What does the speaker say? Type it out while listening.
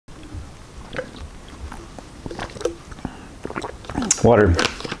Water,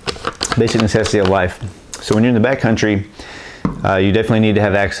 basic necessity of life. So when you're in the backcountry, you definitely need to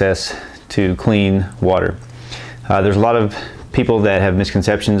have access to clean water. There's a lot of people that have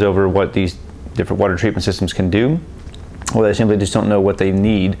misconceptions over what these different water treatment systems can do, or they simply just don't know what they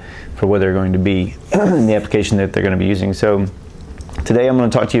need for what they're going to be in the application that they're going to be using. So today I'm going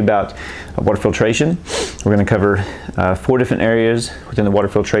to talk to you about water filtration. We're going to cover 4 different areas within the water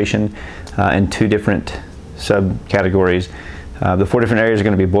filtration and 2 different subcategories. The 4 different areas are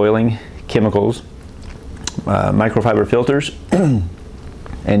going to be boiling, chemicals, microfiber filters, and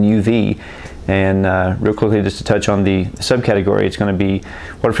UV. And real quickly, just to touch on the subcategory, it's going to be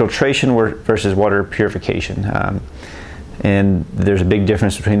water filtration versus water purification. And there's a big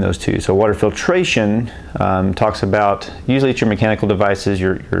difference between those two. So water filtration talks about, usually it's your mechanical devices,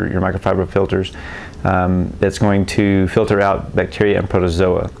 your microfiber filters, that's going to filter out bacteria and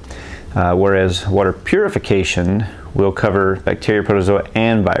protozoa. Whereas water purification will cover bacteria, protozoa,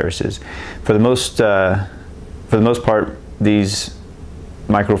 and viruses. For the most part, these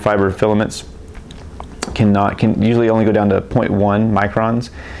microfiber filaments can usually only go down to 0.1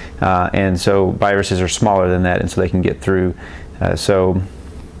 microns, and so viruses are smaller than that, and so they can get through. Starting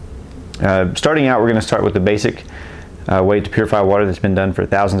out, we're going to start with the basic way to purify water that's been done for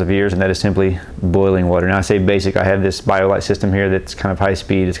thousands of years, and that is simply boiling water. Now I say basic, I have this BioLite system here that's kind of high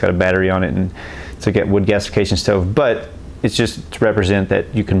speed, it's got a battery on it, and it's a wood gasification stove, but it's just to represent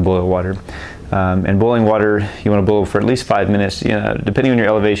that you can boil water. And boiling water, you want to boil for at least 5 minutes. Depending on your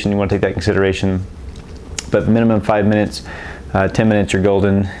elevation, you want to take that in consideration, but minimum 5 minutes, 10 minutes you're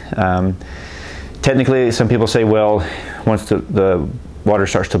golden. Technically, some people say, well, once the water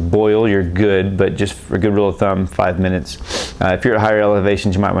starts to boil, you're good, but just for a good rule of thumb, 5 minutes. If you're at higher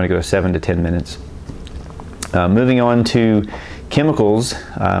elevations, you might want to go 7 to 10 minutes. Moving on to chemicals,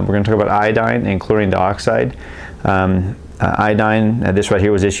 we're going to talk about iodine and chlorine dioxide. Iodine, this right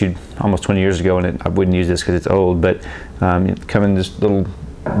here was issued almost 20 years ago, and I wouldn't use this because it's old, but it come in just little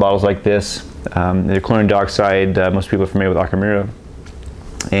bottles like this. The chlorine dioxide, most people are familiar with Akamira,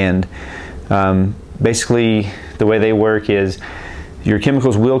 and basically the way they work is your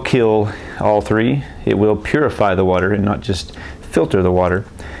chemicals will kill all 3. It will purify the water and not just filter the water,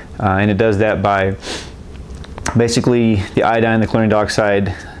 and it does that by basically the iodine, the chlorine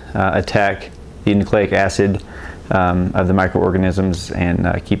dioxide attack the nucleic acid of the microorganisms and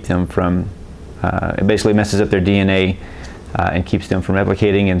keep them from, it basically messes up their DNA and keeps them from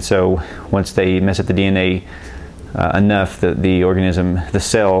replicating. And so once they mess up the DNA enough, the organism, the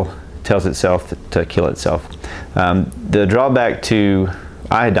cell, tells itself to kill itself. The drawback to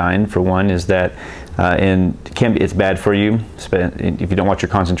iodine, for one, is that it's bad for you if you don't watch your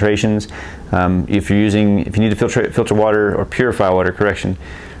concentrations. If you need to filter water or purify water,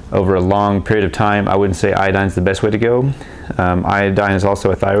 over a long period of time, I wouldn't say iodine is the best way to go. Iodine is also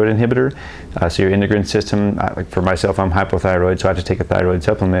a thyroid inhibitor, so your endocrine system, like for myself, I'm hypothyroid, so I have to take a thyroid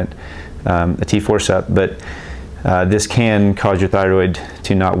supplement, a T4 sup, but this can cause your thyroid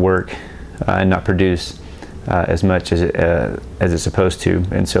to not work and not produce as much as it's supposed to.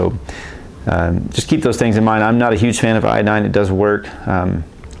 And so just keep those things in mind. I'm not a huge fan of iodine. It does work.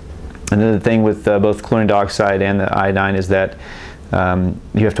 Another thing with both chlorine dioxide and the iodine is that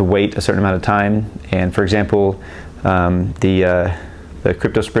you have to wait a certain amount of time. And for example, the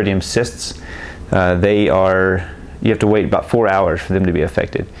cryptosporidium cysts, you have to wait about 4 hours for them to be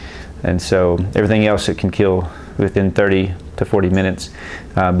affected. And so everything else it can kill within 30 to 40 minutes.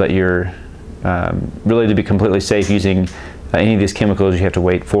 But you're really, to be completely safe using any of these chemicals, you have to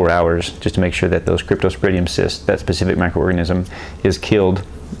wait 4 hours just to make sure that those cryptosporidium cysts, that specific microorganism, is killed.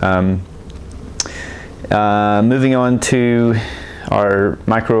 Moving on to our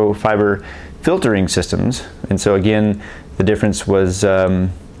microfiber filtering systems. And so again, the difference was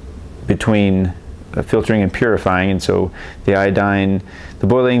between filtering and purifying. And so the iodine, the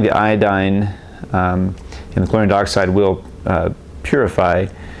boiling, the iodine, and the chlorine dioxide will purify,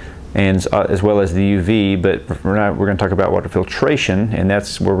 and as well as the UV, but we're going to talk about water filtration, and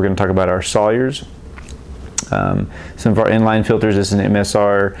that's where we're going to talk about our Sawyers. Some of our inline filters, this is an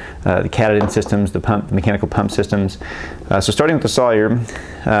MSR, the Catadin systems, the mechanical pump systems. So starting with the Sawyer,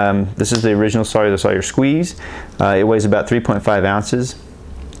 this is the original Sawyer, the Sawyer Squeeze. It weighs about 3.5 ounces,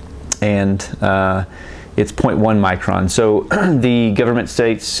 and it's 0.1 micron. So the government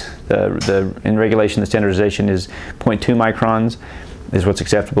states, in regulation, the standardization is 0.2 microns is what's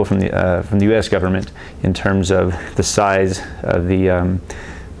acceptable from the U.S. government in terms of the size of the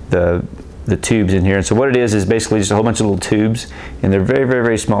tubes in here. And so what it is basically just a whole bunch of little tubes, and they're very, very,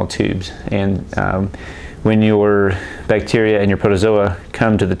 very small tubes. And when your bacteria and your protozoa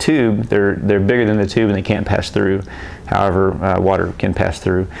come to the tube, they're bigger than the tube and they can't pass through. However, water can pass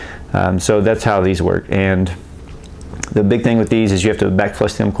through. So that's how these work. And the big thing with these is you have to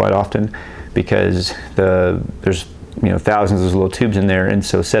backflush them quite often, because there's thousands of those little tubes in there, and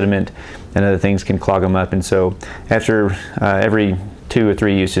so sediment and other things can clog them up. And so after every 2 or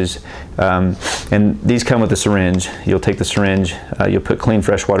 3 uses, and these come with a syringe. You'll take the syringe, you'll put clean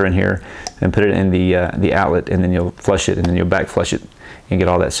fresh water in here and put it in the outlet, and then you'll flush it, and then you'll back flush it and get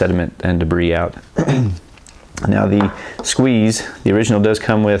all that sediment and debris out. Now the squeeze, the original does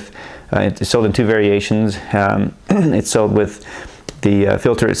come with, it's sold in 2 variations. It's sold with the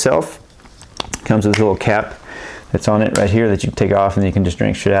filter itself. It comes with a little cap that's on it right here that you take off, and you can just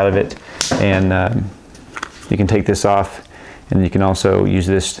drink straight out of it. And you can take this off, and you can also use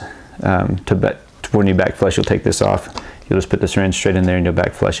this when you back flush. You'll take this off. You'll just put the syringe straight in there and you'll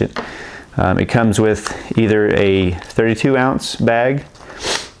back flush it. It comes with either a 32-ounce bag,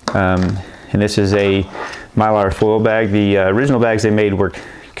 and this is a Mylar foil bag. The original bags they made were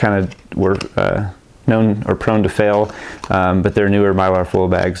known or prone to fail, but their newer Mylar foil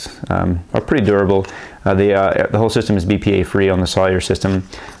bags are pretty durable. The whole system is BPA free on the Sawyer system.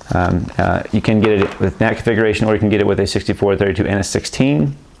 You can get it with that configuration, or you can get it with a 64, 32, and a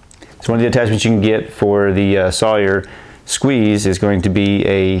 16. So one of the attachments you can get for the Sawyer squeeze is going to be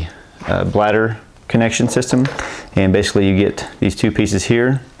a bladder connection system, and basically you get these 2 pieces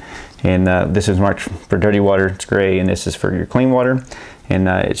here, and this is marked for dirty water, it's gray, and this is for your clean water, and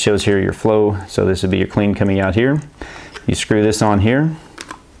it shows here your flow. So this would be your clean coming out here. You screw this on here, and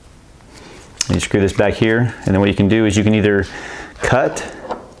you screw this back here, and then what you can do is you can either cut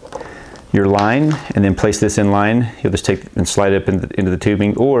your line and then place this in line. You'll just take and slide it up into the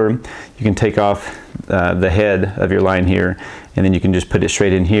tubing, or you can take off the head of your line here, and then you can just put it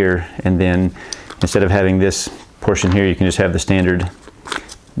straight in here, and then instead of having this portion here, you can just have the standard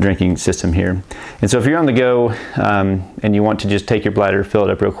drinking system here. And so if you're on the go and you want to just take your bladder, fill it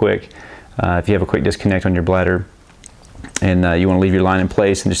up real quick, if you have a quick disconnect on your bladder, and you want to leave your line in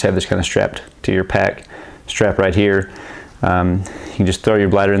place and just have this kind of strapped to your pack strap right here, you can just throw your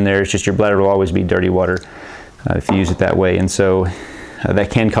bladder in there. It's just your bladder will always be dirty water if you use it that way. And so that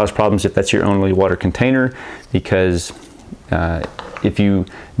can cause problems if that's your only water container, because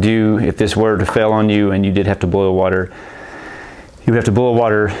if this were to fail on you and you did have to boil water, you would have to boil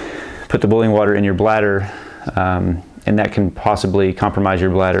water, put the boiling water in your bladder, and that can possibly compromise your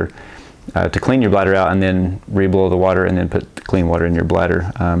bladder, to clean your bladder out and then re-boil the water and then put the clean water in your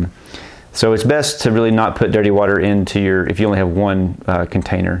bladder. So it's best to really not put dirty water into if you only have one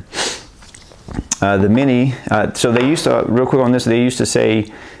container. The mini, so they used to, real quick on this, they used to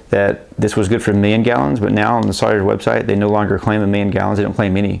say that this was good for 1,000,000 gallons, but now on the Sawyer's website, they no longer claim 1,000,000 gallons. They don't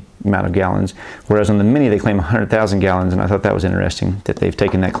claim any amount of gallons, whereas on the mini, they claim 100,000 gallons, and I thought that was interesting that they've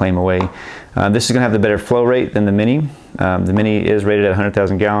taken that claim away. This is gonna have the better flow rate than the mini. The mini is rated at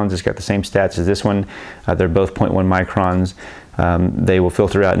 100,000 gallons. It's got the same stats as this one. They're both 0.1 microns. They will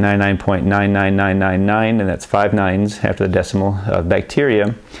filter out 99.99999, and that's 5 nines after the decimal, of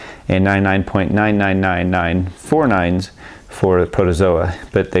bacteria, and 99.99999 4 nines for the protozoa,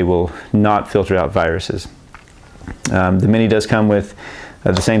 but they will not filter out viruses. The mini does come with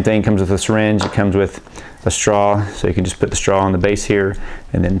the same thing. Comes with a syringe. It comes with a straw, so you can just put the straw on the base here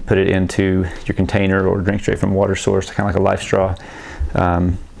and then put it into your container or drink straight from a water source, kind of like a life straw.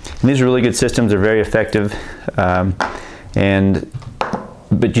 And these are really good systems. They're very effective.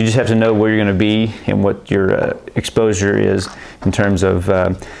 But you just have to know where you're going to be and what your exposure is in terms of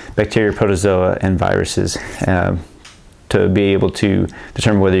bacteria, protozoa, and viruses, to be able to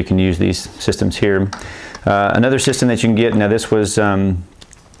determine whether you can use these systems here. Another system that you can get, now this was a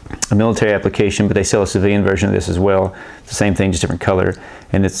military application, but they sell a civilian version of this as well. It's the same thing, just different color,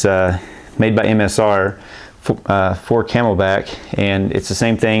 and it's made by MSR for Camelback, and it's the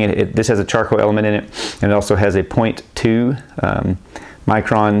same thing. This has a charcoal element in it, and it also has a 0.2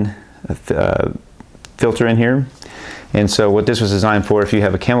 micron filter in here. And so what this was designed for, if you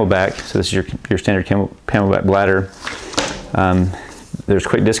have a Camelback, so this is your standard Camelback bladder, there's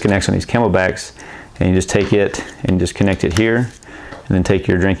quick disconnects on these Camelbacks, and you just take it and just connect it here, and then take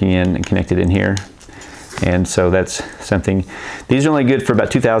your drinking in and connect it in here. And so that's something. These are only good for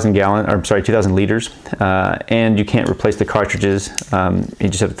about 2,000 liters, and you can't replace the cartridges. You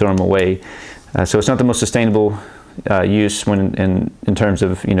just have to throw them away. So it's not the most sustainable use when in terms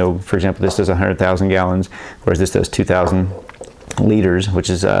of, for example, this does 100,000 gallons, whereas this does 2,000 liters, which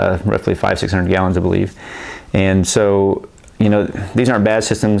is roughly 500–600 gallons, I believe. And so, these aren't bad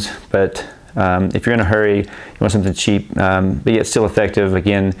systems, but If you're in a hurry, you want something cheap, but yet still effective,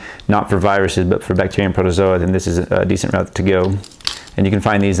 again, not for viruses, but for bacteria and protozoa, then this is a decent route to go. And you can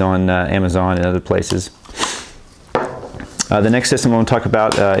find these on Amazon and other places. The next system I want to talk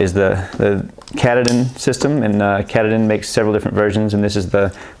about is the Katadyn system, and Katadyn makes several different versions, and this is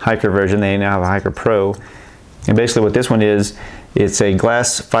the Hiker version. They now have a Hiker Pro. And basically what this one is, it's a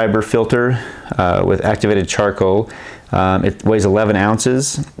glass fiber filter with activated charcoal. It weighs 11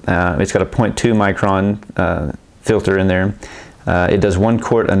 ounces. It's got a 0.2 micron filter in there. It does 1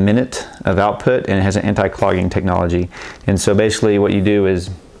 quart a minute of output, and it has an anti-clogging technology. And so basically what you do is,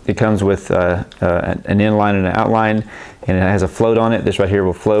 it comes with an inline and an outline, and it has a float on it. This right here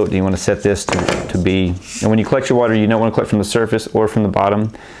will float, and you want to set this to be, and when you collect your water, you don't want to collect from the surface or from the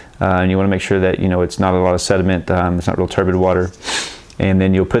bottom, and you want to make sure that, you know, it's not a lot of sediment, it's not real turbid water. And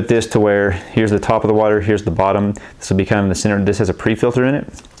then you'll put this to where, here's the top of the water, here's the bottom. This will be kind of in the center. This has a pre-filter in it.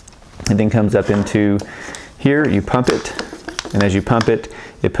 It then comes up into here, you pump it, and as you pump it,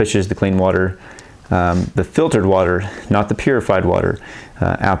 it pushes the clean water, the filtered water, not the purified water,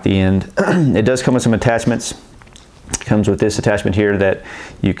 out the end. It does come with some attachments. It comes with this attachment here that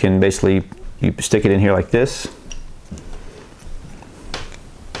you can basically, you stick it in here like this.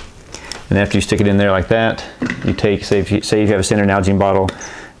 And after you stick it in there like that, you take, say if you have a standard Nalgene bottle,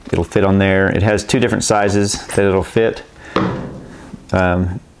 it'll fit on there. It has 2 different sizes that it'll fit.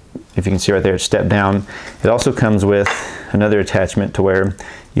 If you can see right there, it's step down. It also comes with another attachment to where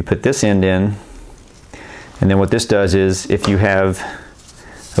you put this end in, and then what this does is, if you have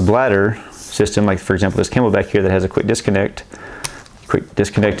a bladder system, like for example this Camelback here that has a quick disconnect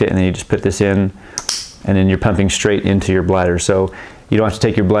it, and then you just put this in, and then you're pumping straight into your bladder. So you don't have to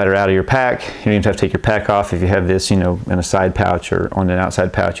take your bladder out of your pack. You don't even have to take your pack off. If you have this, you know, in a side pouch or on an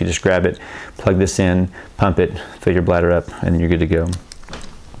outside pouch, you just grab it, plug this in, pump it, fill your bladder up, and then you're good to go.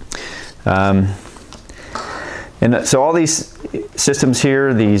 And so all these systems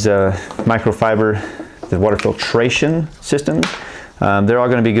here, these microfiber, the water filtration systems, they're all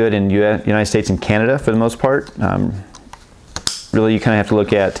going to be good in United States and Canada for the most part. Really, you kind of have to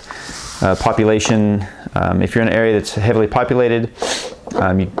look at population. If you're in an area that's heavily populated,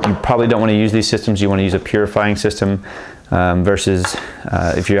 you probably don't want to use these systems. You want to use a purifying system versus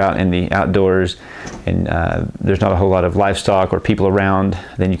if you're out in the outdoors and there's not a whole lot of livestock or people around,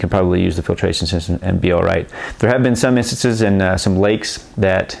 then you can probably use the filtration system and be all right. There have been some instances in some lakes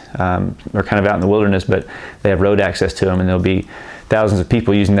that are kind of out in the wilderness, but they have road access to them, and there'll be thousands of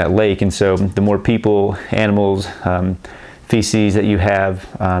people using that lake, and so the more people, animals, feces that you have,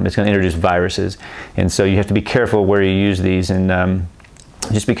 it's going to introduce viruses, and so you have to be careful where you use these. And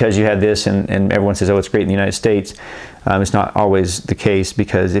just because you have this and everyone says, oh, it's great in the United States, it's not always the case,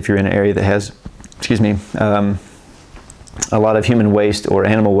 because if you're in an area that has, excuse me, a lot of human waste or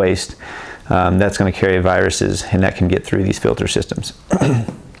animal waste, that's going to carry viruses, and that can get through these filter systems.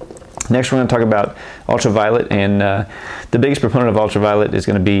 Next, we're going to talk about ultraviolet, and the biggest proponent of ultraviolet is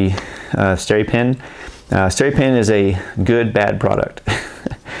going to be SteriPen. SteriPen is a good, bad product.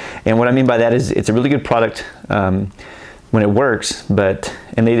 And what I mean by that is it's a really good product when it works,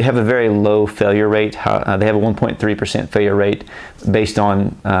 and they have a very low failure rate. They have a 1.3% failure rate based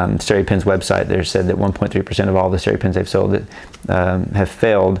on SteriPen's website. They said that 1.3% of all the SteriPens they've sold have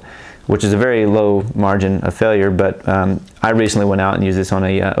failed, which is a very low margin of failure. But I recently went out and used this on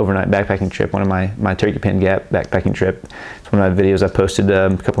a overnight backpacking trip, one of my Turkey Pen Gap backpacking trip. It's one of my videos I posted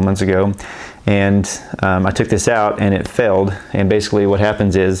a couple months ago. And I took this out and it failed. And basically what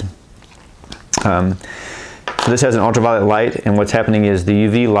happens is, so this has an ultraviolet light, and what's happening is the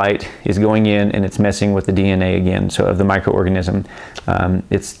UV light is going in and it's messing with the DNA again, so of the microorganism.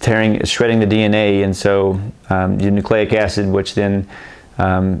 It's shredding the DNA, and so your nucleic acid, which then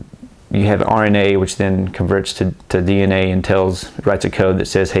you have RNA, which then converts to DNA and writes a code that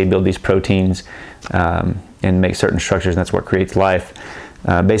says, hey, build these proteins and make certain structures, and that's what creates life.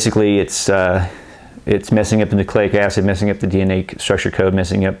 Basically, it's messing up the nucleic acid, messing up the DNA structure code,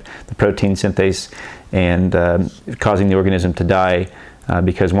 messing up the protein synthase, and causing the organism to die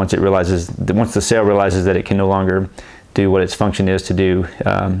because once the cell realizes that it can no longer do what its function is to do,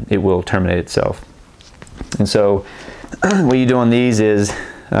 it will terminate itself. And so what you do on these is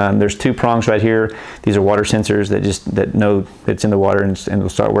there's 2 prongs right here. These are water sensors that know it's in the water and it'll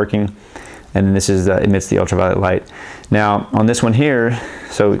start working. And then this is emits the ultraviolet light. Now on this one here,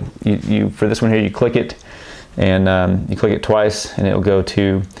 so for this one here, you click it, and you click it twice, and it'll go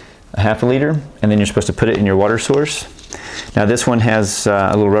to a ½ liter, and then you're supposed to put it in your water source. Now this one has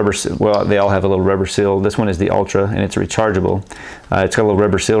a little rubber, well, they all have a little rubber seal. This one is the Ultra, and it's rechargeable. It's got a little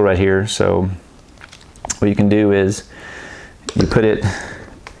rubber seal right here, so what you can do is you put it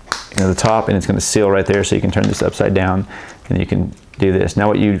the top, and it's going to seal right there, so you can turn this upside down and you can do this. Now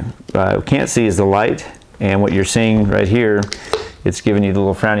what you can't see is the light, and what you're seeing right here, it's giving you the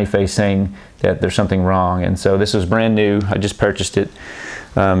little frowny face saying that there's something wrong. And so this was brand new. I just purchased it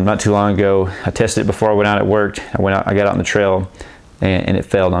not too long ago. I tested it before I went out. It worked. I got out on the trail, and it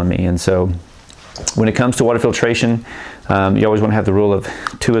failed on me. And so when it comes to water filtration, you always want to have the rule of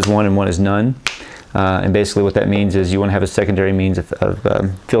 2 is 1 and 1 is none. And basically what that means is you want to have a secondary means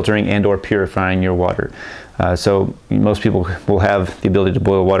of filtering and or purifying your water. So most people will have the ability to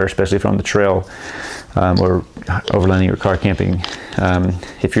boil water, especially if you're on the trail or overlanding or car camping.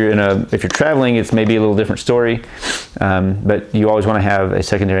 If you're traveling, it's maybe a little different story, but you always want to have a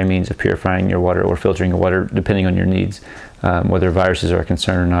secondary means of purifying your water or filtering your water, depending on your needs, whether viruses are a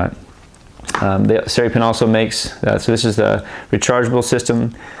concern or not. The SteriPen also makes, so this is the rechargeable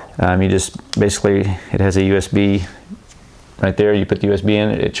system. You just basically, it has a USB right there. You put the USB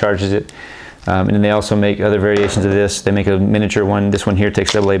in, it charges it. And then they also make other variations of this. They make a miniature one. This one here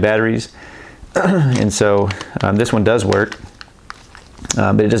takes AA batteries. And so this one does work,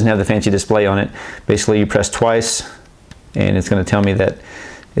 but it doesn't have the fancy display on it. Basically, you press twice, and it's going to tell me that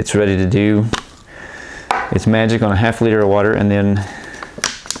it's ready to do its magic on a ½ liter of water. And then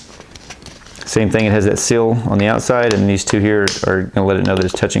same thing, it has that seal on the outside, and these two here are going to let it know that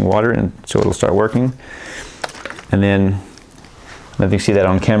it's touching water, and so it'll start working. And then, I don't know if you can see that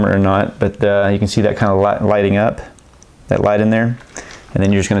on camera or not, but you can see that kind of lighting up, that light in there. And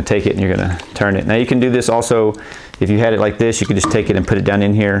then you're just going to take it and you're going to turn it. Now you can do this also, if you had it like this, you could just take it and put it down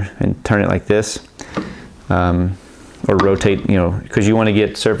in here and turn it like this. Or rotate, because you want to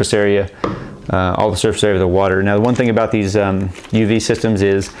get surface area, all the surface area of the water. Now the one thing about these UV systems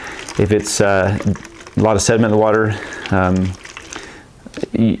is if it's a lot of sediment in the water,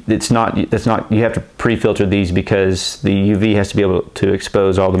 you have to pre-filter these because the UV has to be able to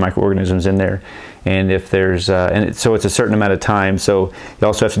expose all the microorganisms in there. And if there's, so it's a certain amount of time, so you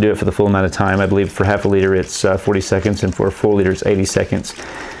also have to do it for the full amount of time. I believe for ½ liter it's 40 seconds, and for a full liter it's 80 seconds.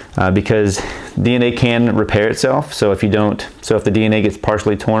 Because DNA can repair itself, so if the DNA gets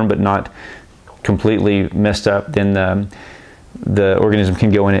partially torn but not completely messed up, then the organism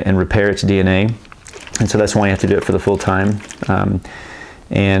can go in it and repair its DNA. And so that's why you have to do it for the full time.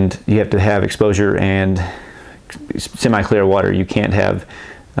 And you have to have exposure and semi-clear water. You can't have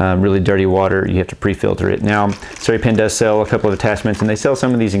really dirty water. You have to pre-filter it. Now, SteriPen does sell a couple of attachments, and they sell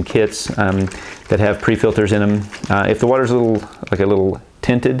some of these in kits that have pre-filters in them. If the water's a little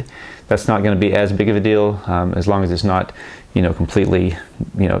tinted, that's not going to be as big of a deal, as long as it's not, completely,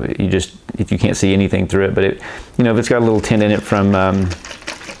 if you can't see anything through it. But if it's got a little tint in it from,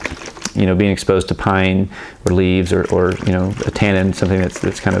 being exposed to pine or leaves or a tannin, something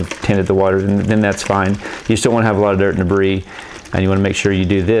that's kind of tinted the water, then that's fine. You still want to have a lot of dirt and debris, and you want to make sure you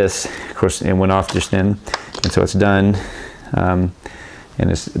do this. Of course, it went off just then, and so it's done, and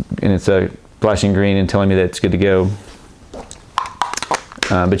it's flashing green and telling me that it's good to go.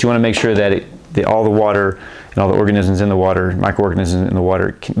 But you want to make sure that all the water and all the organisms in the water, microorganisms in the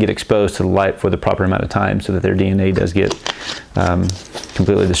water, can get exposed to the light for the proper amount of time so that their DNA does get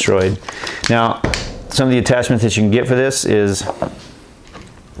completely destroyed. Now, some of the attachments that you can get for this is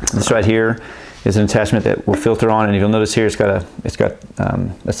this right here is an attachment that will filter on, and you'll notice here it's got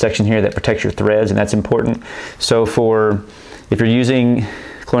a section here that protects your threads, and that's important. So if you're using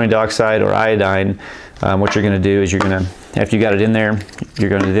chlorine dioxide or iodine, what you're going to do is after you got it in there, you're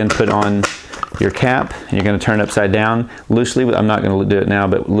going to then put on your cap, and you're going to turn it upside down loosely. I'm not going to do it now,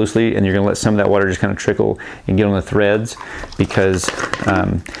 but loosely, and you're going to let some of that water just kind of trickle and get on the threads, because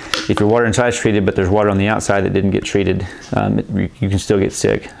if your water inside is treated but there's water on the outside that didn't get treated, you can still get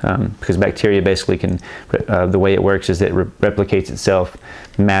sick, because bacteria basically can, the way it works is that it replicates itself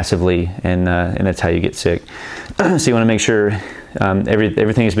massively, and that's how you get sick. So you want to make sure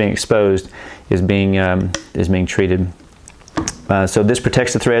everything is being exposed, is being treated. So this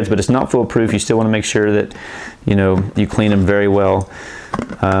protects the threads, but it's not foolproof. You still want to make sure that you clean them very well,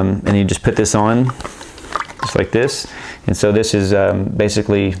 and you just put this on just like this. And so this is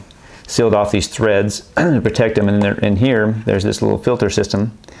basically sealed off these threads to protect them. And in here there's this little filter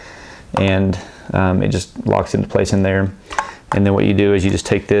system, and it just locks into place in there. And then what you do is you just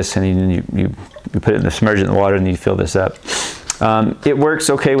take this and you put it submerge it in the water, and you fill this up. It works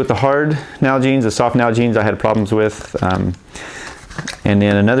okay with the hard Nalgene's. The soft Nalgene's I had problems with. And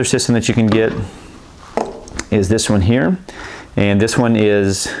then another system that you can get is this one here. And this one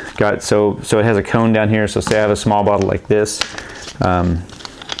is got, so it has a cone down here. So say I have a small bottle like this, and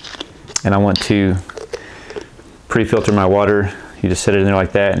I want to pre-filter my water. You just set it in there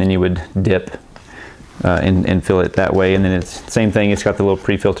like that, and then you would dip and fill it that way. And then it's the same thing, it's got the little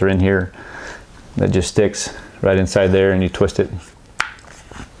pre-filter in here that just sticks right inside there, and you twist it.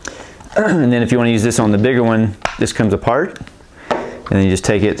 And then if you want to use this on the bigger one, this comes apart, and then you just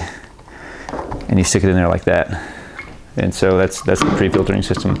take it and you stick it in there like that. And so that's the pre-filtering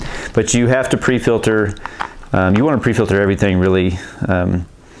system. But you have to pre-filter, you want to pre-filter everything really,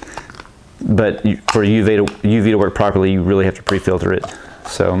 but for UV to work properly, you really have to pre-filter it.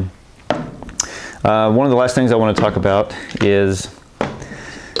 So one of the last things I want to talk about is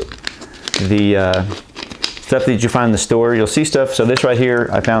the stuff that you find in the store. You'll see stuff, so this right here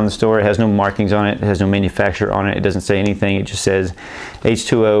I found in the store, it has no markings on it, it has no manufacturer on it, it doesn't say anything, it just says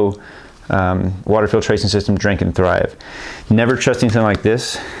H2O water filtration system, drink and thrive. Never trust anything like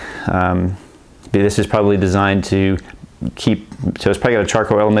this. This is probably designed to keep, so it's probably got a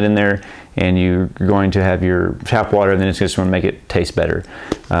charcoal element in there, and you're going to have your tap water, and then it's just going to make it taste better.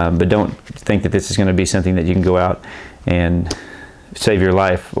 But don't think that this is going to be something that you can go out and save your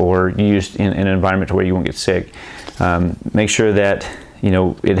life or use in an environment where you won't get sick. Make sure that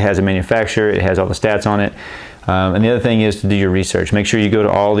it has a manufacturer, it has all the stats on it. And the other thing is to do your research. Make sure you go to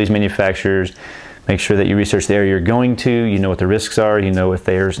all these manufacturers. Make sure that you research the area you're going to. You know what the risks are. You know if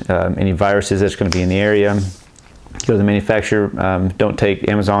there's any viruses that's going to be in the area. Go to the manufacturer. Don't take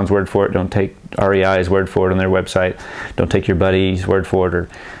Amazon's word for it. Don't take REI's word for it on their website. Don't take your buddy's word for it,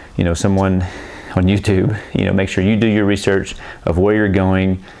 or someone on YouTube. Make sure you do your research of where you're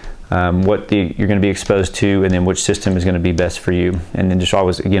going, what you're going to be exposed to, and then which system is going to be best for you. And then just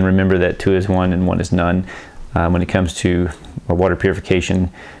always, again, remember that 2 is 1 and 1 is none when it comes to water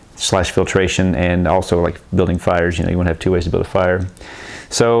purification / filtration, and also like building fires. You want to have 2 ways to build a fire.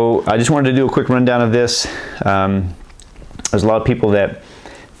 So I just wanted to do a quick rundown of this. There's a lot of people that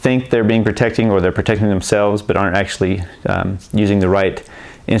think they're being protecting, or they're protecting themselves, but aren't actually using the right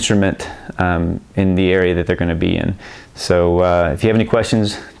instrument in the area that they're going to be in. So if you have any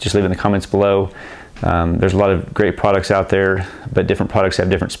questions, just leave it in the comments below. There's a lot of great products out there, but different products have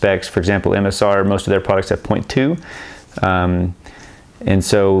different specs. For example, MSR, most of their products have 0.2, and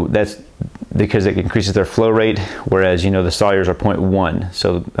so that's because it increases their flow rate, whereas the Sawyers are 0.1.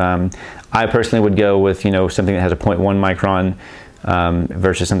 So I personally would go with something that has a 0.1 micron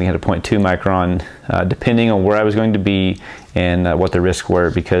versus something that had a 0.2 micron, depending on where I was going to be and what the risks were.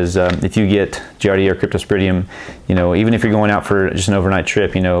 Because if you get Giardia or Cryptosporidium, even if you're going out for just an overnight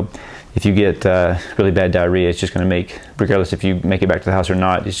trip, if you get really bad diarrhea, it's just going to make, regardless if you make it back to the house or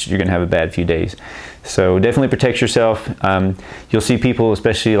not, you're going to have a bad few days. So definitely protect yourself. You'll see people,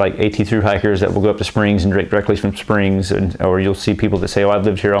 especially like AT through hikers, that will go up to springs and drink directly from springs, or you'll see people that say, "Oh, I've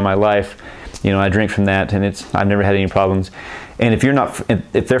lived here all my life. I drink from that, and I've never had any problems." And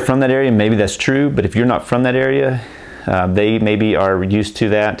if they're from that area, maybe that's true. But if you're not from that area, they maybe are used to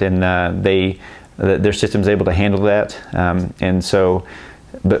that, and their system's able to handle that. And so,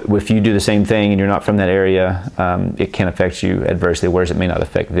 but if you do the same thing and you're not from that area, it can affect you adversely, whereas it may not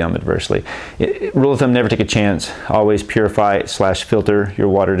affect them adversely. Rule of thumb: never take a chance. Always purify / filter your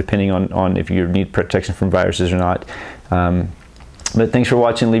water, depending on if you need protection from viruses or not. But thanks for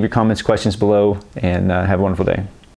watching. Leave your comments, questions below, and have a wonderful day.